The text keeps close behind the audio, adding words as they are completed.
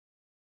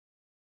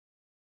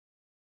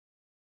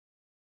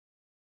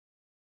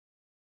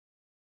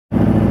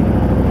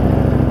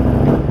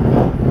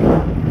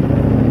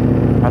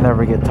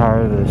never get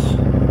tired of this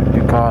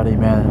Ducati,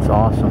 man. It's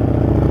awesome.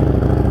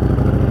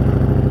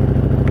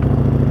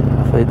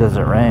 Hopefully it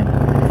doesn't rain.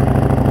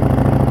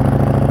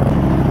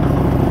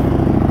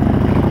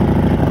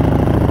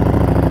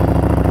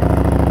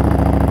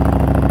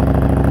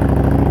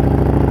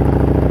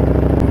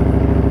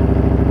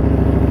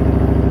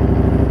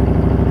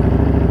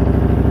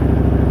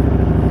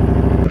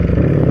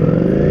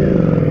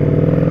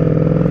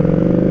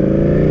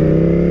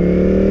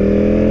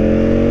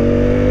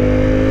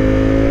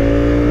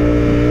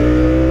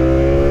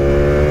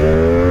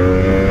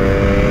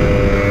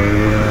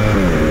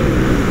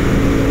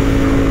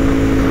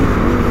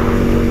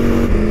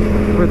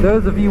 For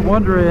those of you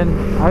wondering,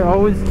 I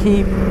always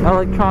keep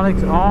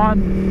electronics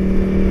on.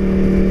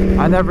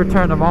 I never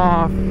turn them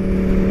off.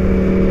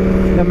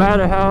 No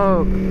matter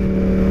how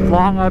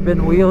long I've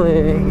been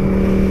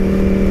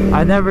wheeling,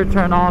 I never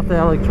turn off the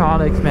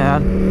electronics,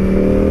 man.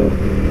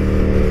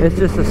 It's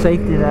just a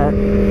safety net.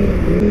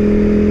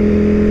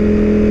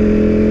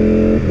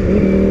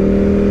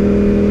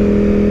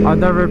 I've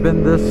never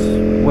been this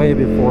way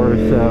before,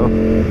 so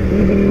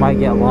might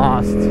get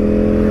lost.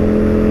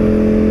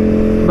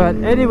 But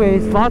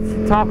anyways, lots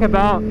to talk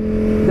about.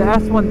 The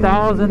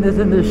S1000 is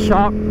in the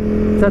shop.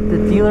 It's at the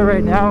dealer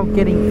right now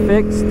getting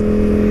fixed.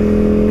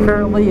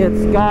 Currently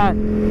it's got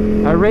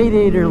a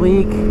radiator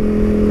leak.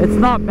 It's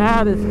not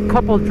bad. It's a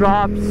couple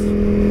drops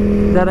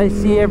that I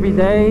see every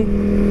day.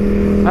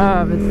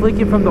 It's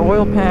leaking from the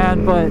oil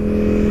pan, but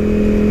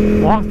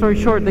long story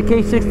short, the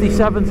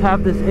K67s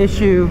have this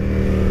issue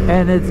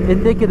and it's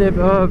indicative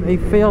of a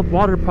failed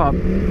water pump.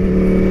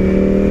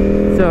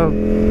 So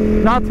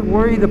not to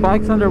worry, the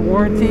bike's under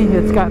warranty.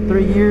 It's got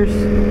 3 years,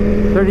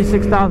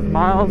 36,000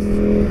 miles.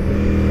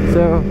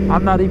 So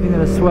I'm not even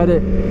going to sweat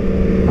it.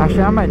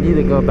 Actually, I might need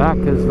to go back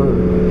because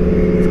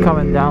it's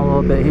coming down a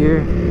little bit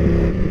here.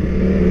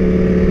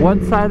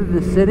 One side of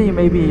the city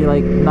may be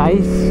like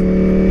nice,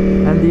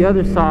 and the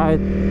other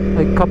side,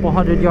 like a couple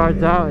hundred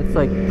yards out, it's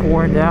like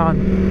pouring down.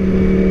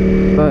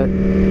 But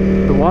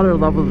the water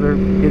levels are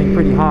getting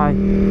pretty high.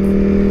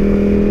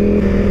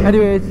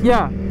 Anyways,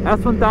 yeah,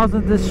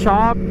 S1000 this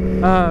shop.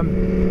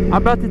 I'm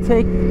about to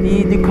take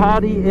the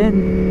Ducati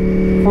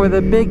in for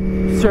the big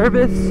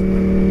service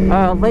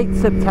late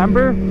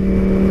September.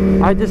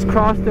 I just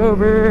crossed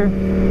over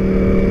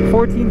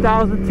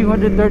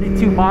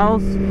 14,232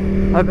 miles.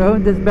 I've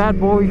owned this bad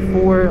boy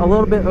for a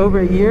little bit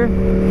over a year.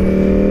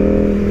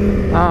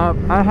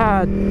 I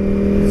had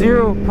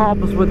zero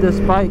problems with this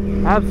bike,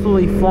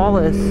 absolutely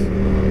flawless.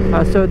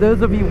 So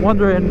those of you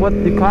wondering what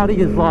Ducati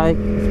is like,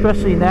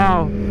 especially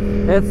now,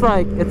 it's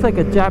like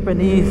a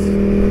Japanese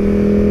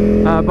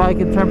bike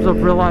in terms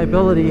of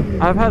reliability.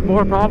 I've had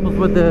more problems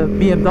with the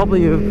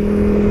BMW,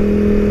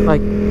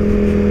 like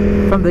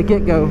from the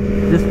get-go,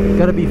 just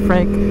gotta be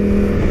frank.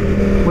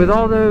 With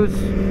all those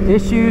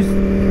issues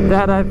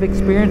that I've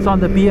experienced on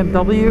the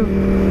BMW,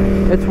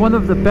 it's one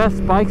of the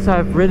best bikes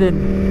I've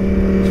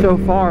ridden so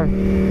far.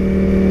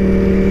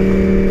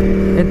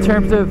 In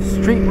terms of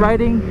street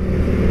riding,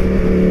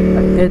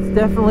 it's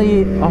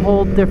definitely a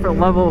whole different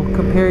level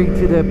comparing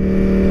to the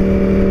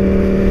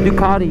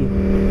Ducati.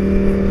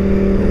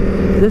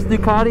 This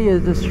Ducati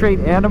is a straight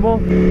animal,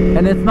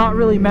 and it's not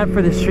really meant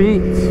for the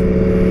streets.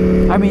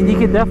 I mean, you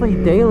can definitely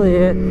daily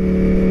it,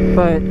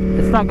 but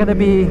it's not going to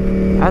be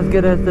as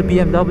good as the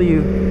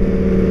BMW.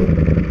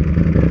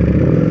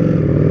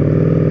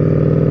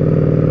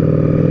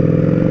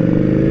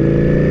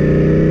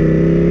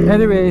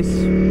 Anyways,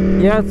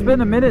 yeah, it's been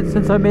a minute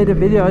since I made a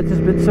video. I've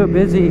just been so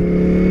busy.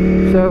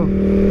 So,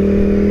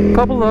 a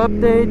couple of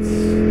updates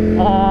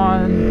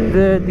on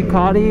the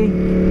Ducati.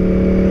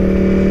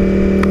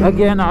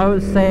 Again, I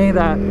was saying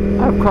that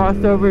I've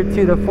crossed over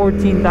to the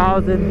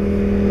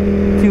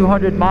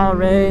 14,200 mile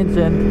range,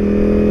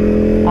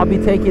 and I'll be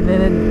taking it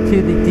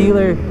into the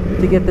dealer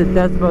to get the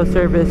Desmo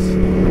service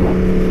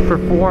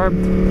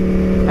performed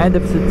end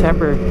of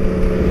September.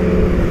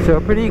 So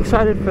pretty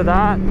excited for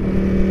that.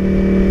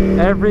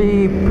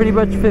 Every pretty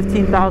much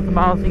 15,000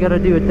 miles you gotta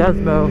do a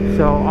Desmo,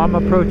 so I'm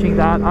approaching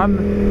that. I'm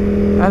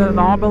an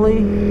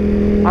anomaly.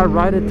 I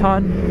ride a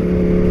ton.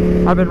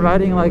 I've been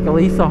riding like at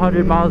least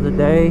 100 miles a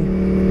day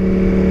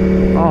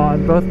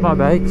on both my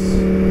bikes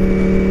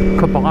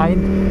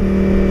combined,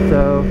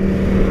 so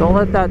don't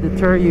let that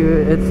deter you.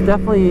 It's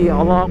definitely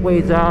a long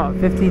ways out.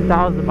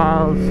 15,000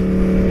 miles,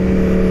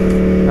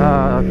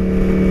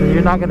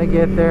 you're not gonna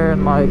get there.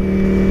 And like,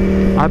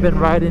 I've been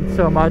riding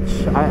so much,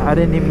 I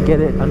didn't even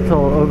get it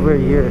until over a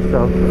year.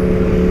 So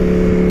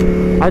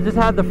I just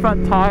had the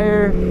front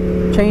tire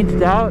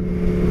changed out.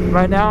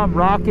 Right now I'm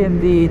rocking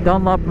the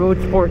Dunlop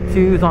Road Sport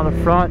 2s on the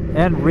front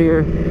and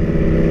rear.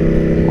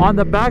 On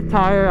the back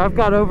tire, I've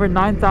got over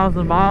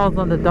 9,000 miles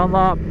on the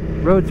Dunlop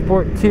Road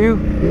Sport 2.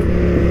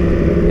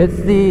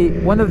 It's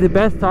one of the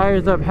best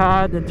tires I've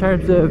had in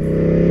terms of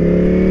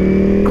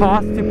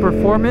cost to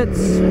performance.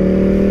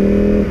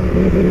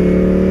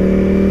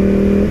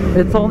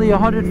 It's only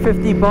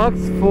 150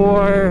 bucks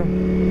for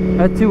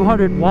a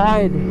 200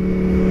 wide,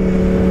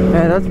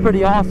 and that's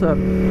pretty awesome.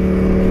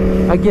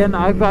 Again,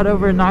 I've got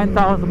over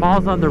 9,000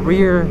 miles on the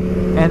rear.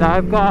 and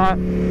I've got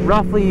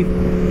roughly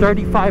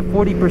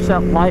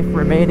 35-40% life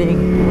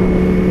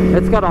remaining.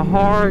 It's got a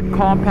hard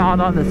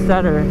compound on the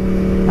center,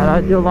 and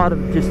I do a lot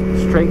of just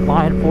straight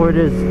line for it.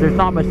 There's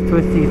not much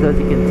twisties, as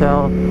you can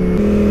tell.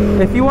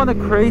 If you want a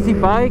crazy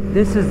bike,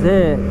 this is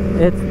it.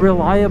 It's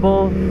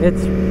reliable,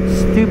 it's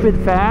stupid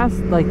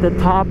fast. Like, the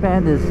top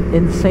end is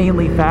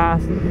insanely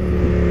fast.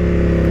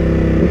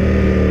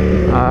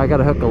 I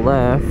gotta hook a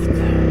left.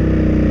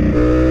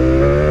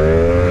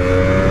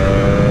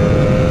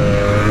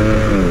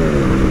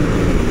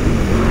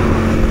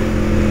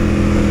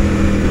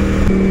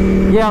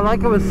 Yeah,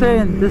 like I was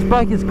saying, this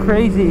bike is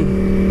crazy.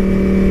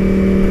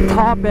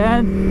 Top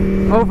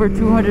end, over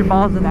 200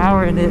 miles an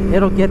hour, and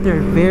it'll get there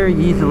very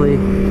easily.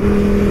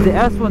 The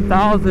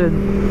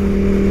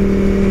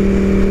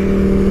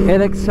S1000,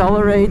 it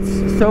accelerates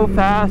so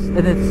fast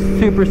and it's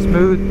super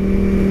smooth.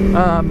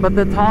 But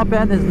the top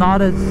end is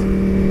not as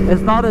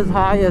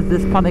high as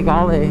this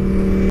Panigale.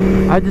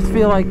 I just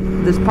feel like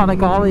this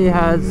Panigale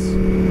has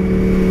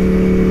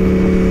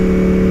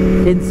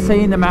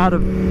insane amount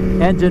of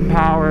engine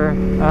power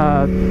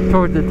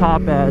towards the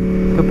top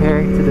end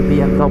comparing to the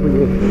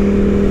BMW.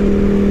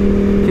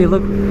 See,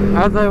 look,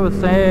 as I was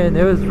saying,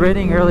 it was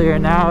raining earlier.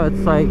 Now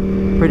it's like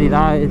pretty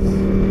nice.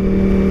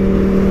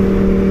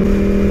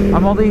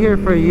 I'm only here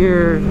for a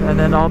year, and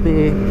then I'll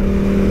be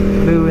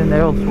moving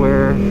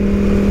elsewhere.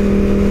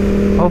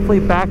 Hopefully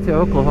back to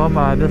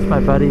Oklahoma. I miss my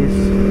buddies.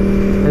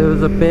 It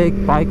was a big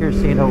biker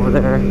scene over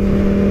there.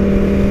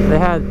 They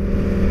had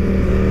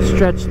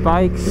stretched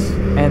bikes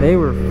and they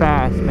were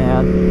fast,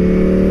 man.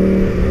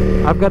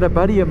 I've got a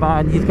buddy of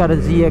mine, he's got a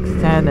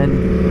ZX10 and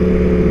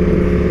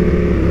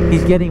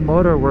he's getting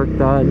motor work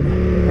done,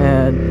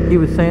 and he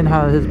was saying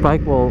how his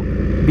bike will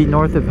be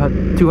north of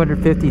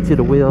 250 to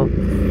the wheel.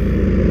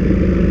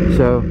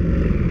 So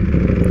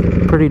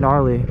pretty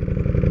gnarly.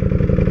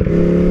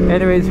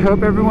 Anyways,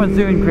 hope everyone's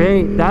doing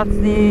great. That's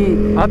the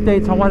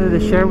updates I wanted to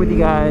share with you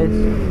guys.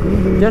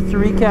 Just to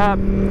recap,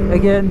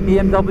 again,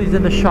 BMW's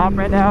in the shop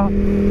right now.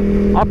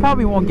 I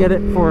probably won't get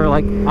it for,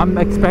 like, I'm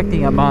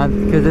expecting a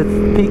month because it's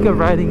peak of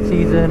riding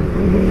season.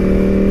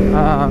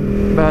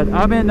 But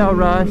I'm in no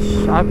rush.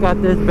 I've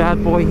got this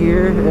bad boy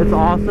here. It's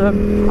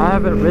awesome. I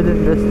haven't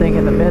ridden this thing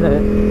in a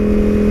minute,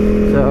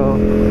 so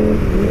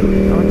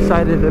I'm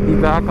excited to be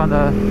back on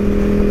the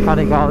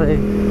Panigale.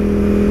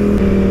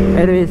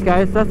 Anyways,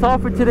 guys, that's all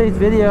for today's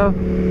video.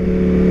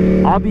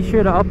 I'll be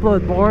sure to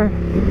upload more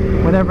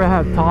whenever I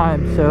have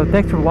time. So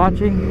thanks for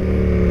watching.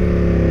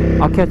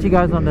 I'll catch you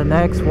guys on the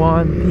next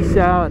one. Peace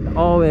out, and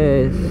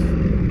always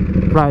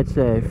ride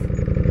safe.